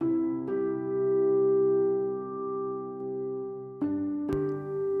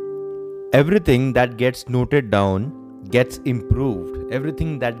Everything that gets noted down gets improved.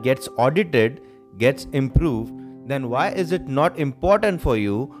 Everything that gets audited gets improved. Then why is it not important for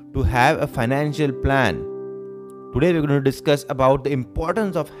you to have a financial plan? Today we're going to discuss about the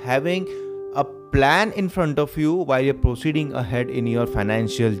importance of having a plan in front of you while you're proceeding ahead in your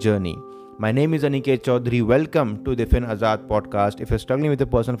financial journey. My name is Aniket Chaudhary. Welcome to the Fin Azad podcast. If you're struggling with your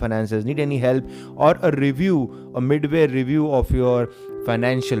personal finances, need any help or a review, a midway review of your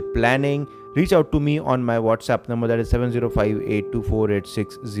financial planning, reach out to me on my WhatsApp number, that is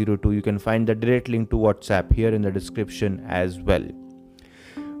 705-824-8602. You can find the direct link to WhatsApp here in the description as well.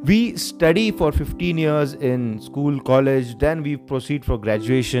 We study for 15 years in school, college, then we proceed for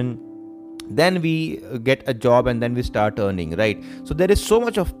graduation, then we get a job, and then we start earning, right? So there is so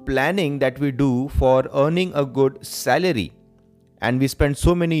much of planning that we do for earning a good salary, and we spend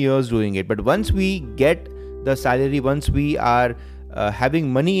so many years doing it. But once we get the salary, once we are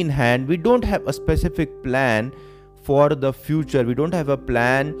having money in hand, we don't have a specific plan for the future. We don't have a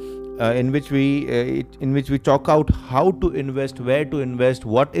plan in which we chalk out how to invest, where to invest,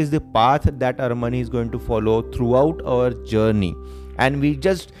 what is the path that our money is going to follow throughout our journey, and we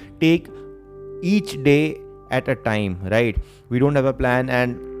just take each day at a time, right? We don't have a plan,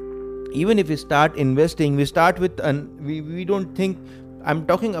 and even if we start investing, we start with we don't think. I'm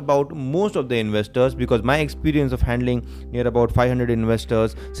talking about most of the investors, because my experience of handling near about 500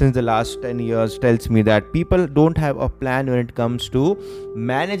 investors since the last 10 years tells me that people don't have a plan when it comes to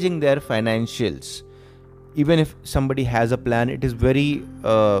managing their financials. Even if somebody has a plan, it is very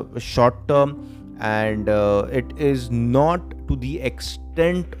short term, and it is not to the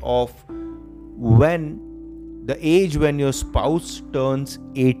extent of the age when your spouse turns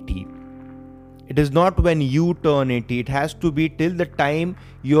 80. It is not when you turn 80. It has to be till the time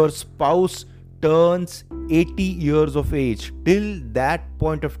your spouse turns 80 years of age. Till that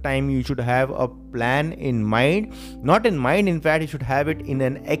point of time, you should have a plan in mind. Not in mind, in fact, you should have it in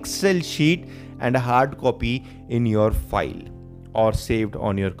an Excel sheet and a hard copy in your file or saved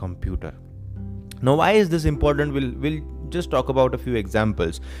on your computer. Now, why is this important? We'll just talk about a few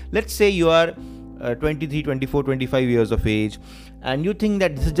examples. Let's say you are 23, 24, 25 years of age, and you think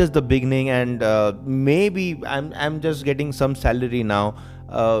that this is just the beginning, and maybe I'm just getting some salary now.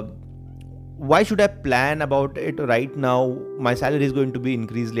 Why should I plan about it right now? My salary is going to be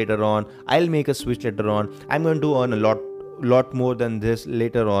increased later on. I'll make a switch later on. I'm going to earn a lot more than this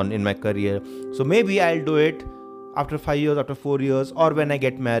later on in my career. So maybe I'll do it after 5 years, after 4 years, or when I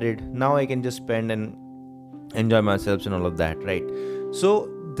get married. Now I can just spend and enjoy myself and all of that, right? So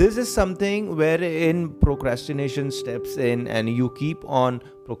this is something wherein procrastination steps in, and you keep on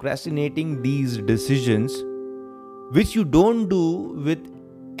procrastinating these decisions which you don't do with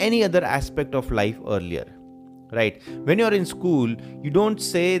any other aspect of life earlier, right? When you're in school, you don't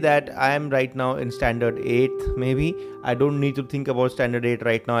say that I am right now in standard 8, maybe I don't need to think about standard 8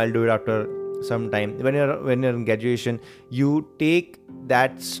 right now, I'll do it after some time. When you're in graduation, you take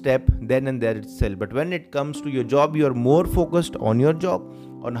that step then and there itself. But when it comes to your job, you're more focused on your job,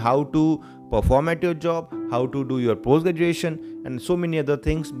 on how to perform at your job, how to do your post-graduation, and so many other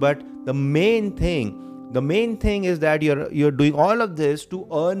things. But the main thing is that you're doing all of this to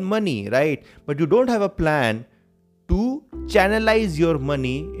earn money, right? But you don't have a plan to channelize your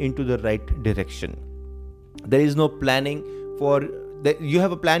money into the right direction. There is no planning for that. You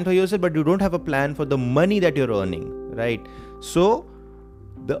have a plan for yourself, but you don't have a plan for the money that you're earning, right? So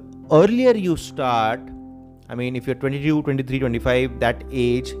the earlier you start, if you're 22, 23, 25, that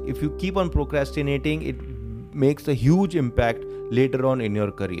age, if you keep on procrastinating, it makes a huge impact later on in your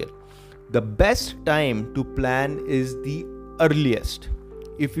career. The best time to plan is the earliest.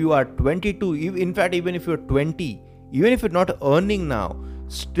 If you are 22, in fact, even if you're 20, even if you're not earning now,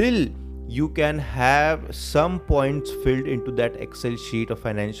 still you can have some points filled into that Excel sheet of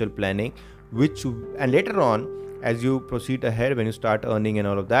financial planning, and later on, as you proceed ahead, when you start earning and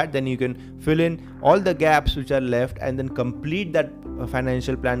all of that, then you can fill in all the gaps which are left, and then complete that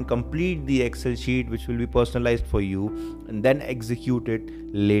financial plan, complete the Excel sheet which will be personalized for you, and then execute it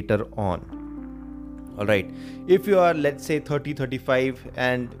later on. All right. If you are, let's say, 30, 35,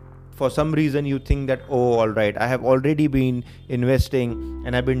 and for some reason you think that, all right, I have already been investing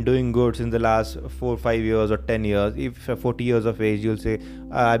and I've been doing good since the last 4, 5 years or 10 years. If you're 40 years of age, you'll say,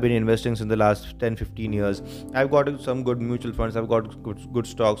 I've been investing since the last 10, 15 years. I've got some good mutual funds. I've got good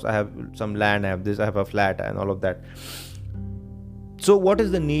stocks. I have some land. I have this. I have a flat and all of that. So what is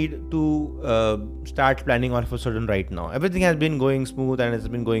the need to start planning all of a sudden right now? Everything has been going smooth and it's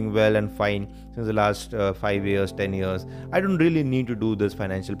been going well and fine since the last 5 years, 10 years. I don't really need to do this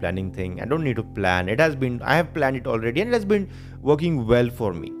financial planning thing. I don't need to plan. I have planned it already and it has been working well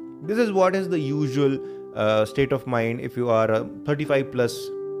for me. This is what is the usual state of mind if you are a 35 plus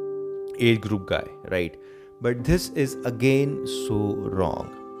age group guy, right? But this is again so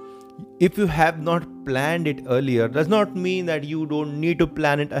wrong. If you have not planned it earlier, does not mean that you don't need to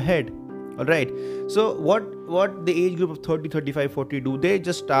plan it ahead. All right. So what the age group of 30, 35, 40 do? They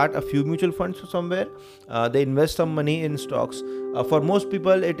just start a few mutual funds somewhere. They invest some money in stocks. For most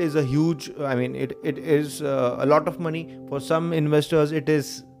people, it is a huge. It is a lot of money. For some investors, it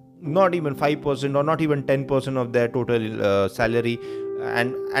is not even 5% or not even 10% of their total salary,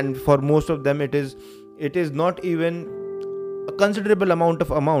 and for most of them, it is not even a considerable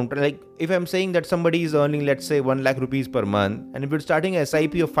amount. Like if I'm saying that somebody is earning, let's say, 1 lakh rupees per month, and if you're starting a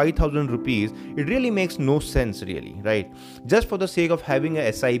SIP of 5,000 rupees, it really makes no sense, really, right? Just for the sake of having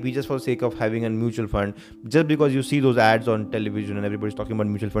a SIP, just for the sake of having a mutual fund, just because you see those ads on television and everybody's talking about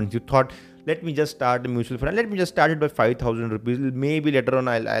mutual funds, you thought, let me just start a mutual fund, and let me just start it by 5,000 rupees. Maybe later on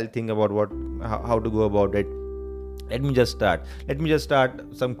I'll think about how to go about it. Let me just start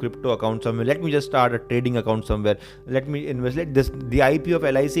some crypto account somewhere. Let me just start a trading account somewhere. Let me invest. The IPO of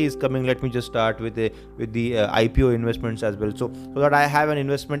LIC is coming. Let me just start with the IPO investments as well. So that I have an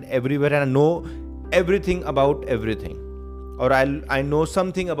investment everywhere and I know everything about everything, or I know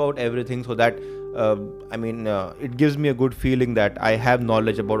something about everything. So that it gives me a good feeling that I have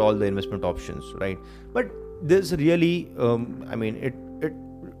knowledge about all the investment options, right? But this really,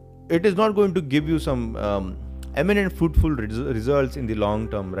 it is not going to give you some eminent fruitful results in the long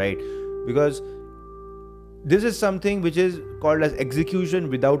term, right? Because this is something which is called as execution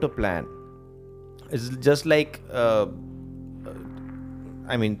without a plan. It's just like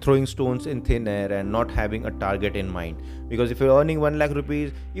throwing stones in thin air and not having a target in mind. Because if you're earning 1 lakh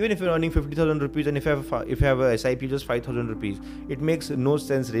rupees, even if you're earning 50,000 rupees, and if you have a SIP just 5,000 rupees, it makes no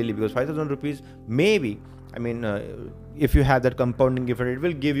sense really, because 5,000 rupees maybe, if you have that compounding effect, it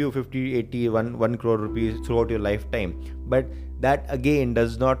will give you 50, 80, 1 crore rupees throughout your lifetime. But that again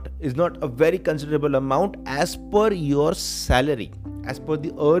is not a very considerable amount as per your salary, as per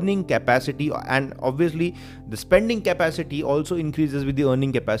the earning capacity, and obviously the spending capacity also increases with the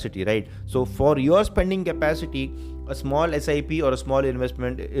earning capacity, right? So for your spending capacity, a small SIP or a small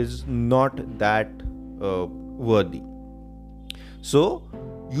investment is not that worthy. So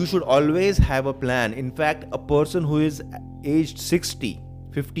you should always have a plan. In fact, a person who is aged 60,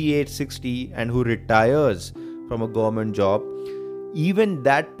 58, 60 and who retires from a government job, even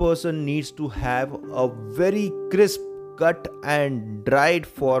that person needs to have a very crisp, cut and dried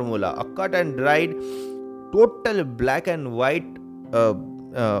formula, a cut and dried, total black and white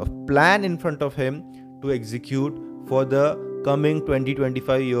plan in front of him to execute for the coming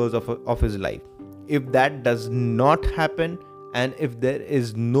 20-25 years of his life. If that does not happen, and if there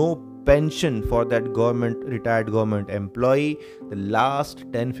is no pension for that retired government employee, the last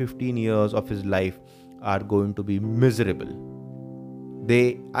 10-15 years of his life are going to be miserable.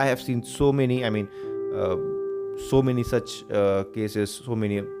 I have seen so many such cases, so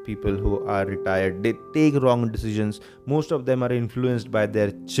many people who are retired, they take wrong decisions. Most of them are influenced by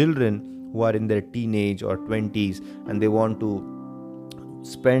their children who are in their teenage or 20s, and they want to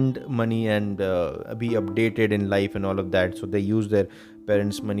spend money and be updated in life and all of that. So they use their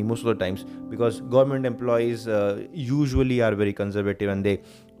parents' money most of the times, because government employees usually are very conservative and they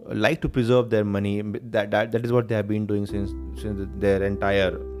like to preserve their money. That is what they have been doing since their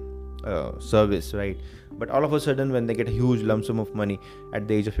entire service, right? But all of a sudden, when they get a huge lump sum of money at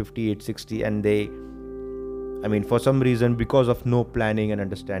the age of 58, 60, and they, for some reason, because of no planning and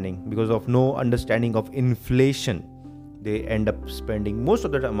understanding, because of no understanding of inflation, they end up spending most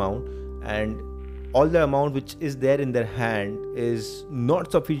of that amount, and all the amount which is there in their hand is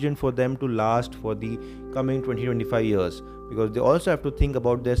not sufficient for them to last for the coming 20-25 years, because they also have to think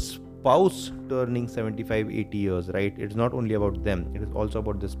about their spouse turning 75-80 years, right? It's not only about them, it is also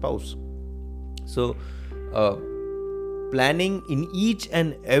about the spouse. So planning in each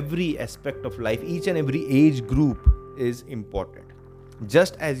and every aspect of life, each and every age group is important.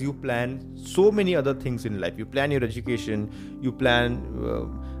 Just as you plan so many other things in life, you plan your education, you plan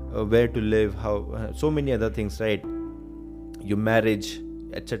where to live, how so many other things, right? Your marriage,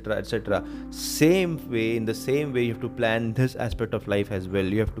 etc., etc. In the same way, you have to plan this aspect of life as well.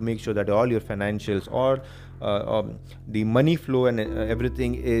 You have to make sure that all your financials or the money flow and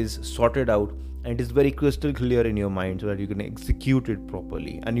everything is sorted out, and it is very crystal clear in your mind, so that you can execute it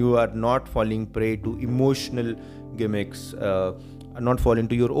properly, and you are not falling prey to emotional gimmicks, not fall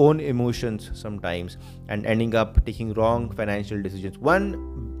into your own emotions sometimes, and ending up taking wrong financial decisions.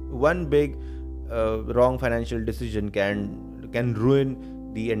 One big wrong financial decision can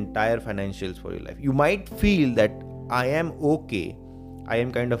ruin the entire financials for your life. You might feel that I am okay, I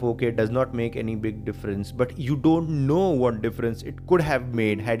am kind of okay, it does not make any big difference, but you don't know what difference it could have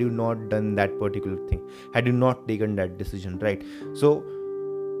made had you not done that particular thing, had you not taken that decision, right? So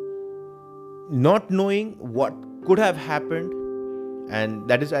not knowing what could have happened, and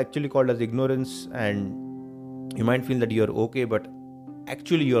that is actually called as ignorance, and you might feel that you're okay, but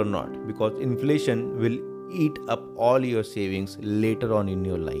actually you're not, because inflation will eat up all your savings later on in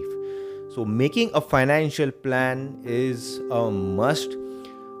your life. So making a financial plan is a must.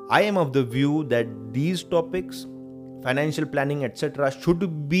 I am of the view that these topics, financial planning, etc.,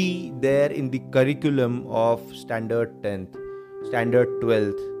 should be there in the curriculum of standard 10th, standard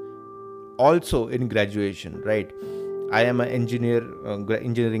 12th, also in graduation, right? I am an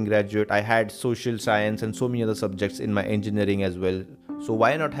engineering graduate. I had social science and so many other subjects in my engineering as well. So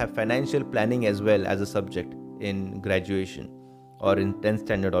why not have financial planning as well as a subject in graduation, or in 10th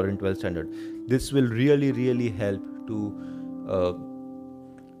standard, or in 12th standard? This will really, really help to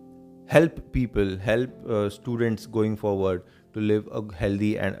help people, help students going forward to live a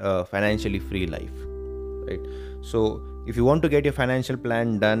healthy and financially free life, right? So if you want to get your financial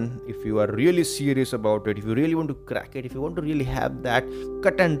plan done, if you are really serious about it, if you really want to crack it, if you want to really have that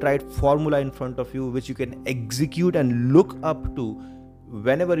cut and dried formula in front of you which you can execute and look up to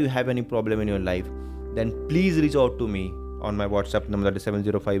whenever you have any problem in your life, then please reach out to me on my WhatsApp number, that is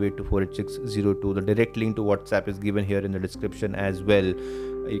 7058248602. The direct link to WhatsApp is given here in the description as well.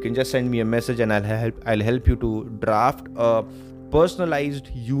 You can just send me a message and I'll help you to draft a personalized,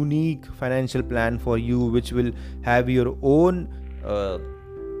 unique financial plan for you, which will have your own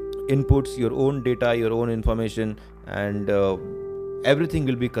inputs, your own data, your own information, and everything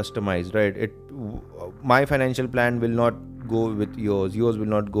will be customized, right? My financial plan will not go with yours will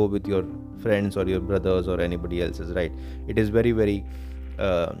not go with your friends or your brothers or anybody else's, right? It is very, very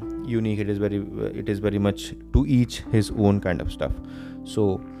unique. It is very much to each his own kind of stuff.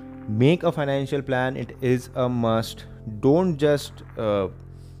 So make a financial plan. It is a must. Don't just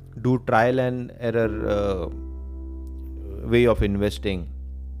do trial and error way of investing,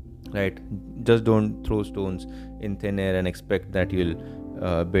 right? Just don't throw stones in thin air and expect that you'll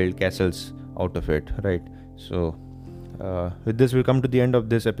build castles out of it, right? So with this, we'll come to the end of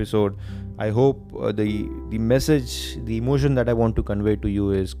this episode. I hope the message, the emotion that I want to convey to you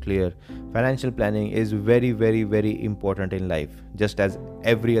is clear. Financial planning is very, very, very important in life, just as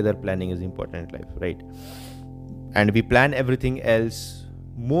every other planning is important in life, right? And we plan everything else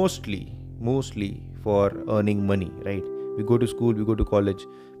mostly for earning money, right? We go to school, we go to college.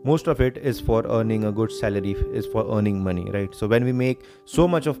 Most of it is for earning a good salary, is for earning money, right? So when we make so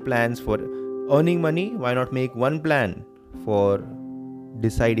much of plans for earning money, why not make one plan for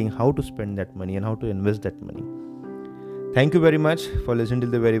deciding how to spend that money and how to invest that money? Thank you very much for listening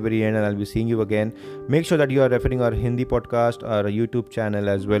till the very, very end, and I'll be seeing you again. Make sure that you are referring our Hindi podcast, our YouTube channel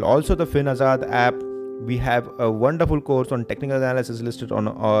as well. Also the FinAzad app. We have a wonderful course on technical analysis listed on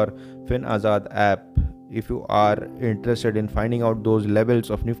our FinAzad app. If you are interested in finding out those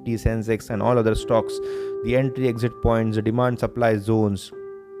levels of Nifty, Sensex and all other stocks, the entry exit points, the demand supply zones,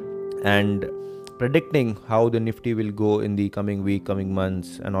 and predicting how the Nifty will go in the coming week, coming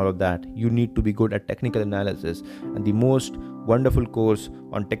months, and all of that, you need to be good at technical analysis. And the most wonderful course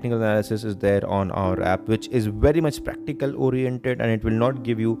on technical analysis is there on our app, which is very much practical oriented, and it will not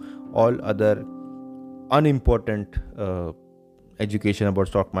give you all other unimportant education about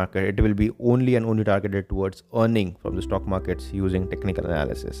stock market. It will be only and only targeted towards earning from the stock markets using technical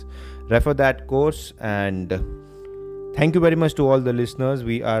analysis. Refer that course, and thank you very much to all the listeners.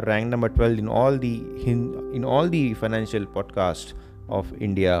 We are ranked number 12 in all the financial podcasts of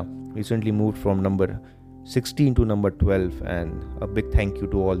India. Recently moved from number 16 to number 12, and a big thank you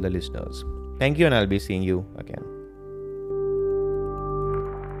to all the listeners. Thank you, and I'll be seeing you again.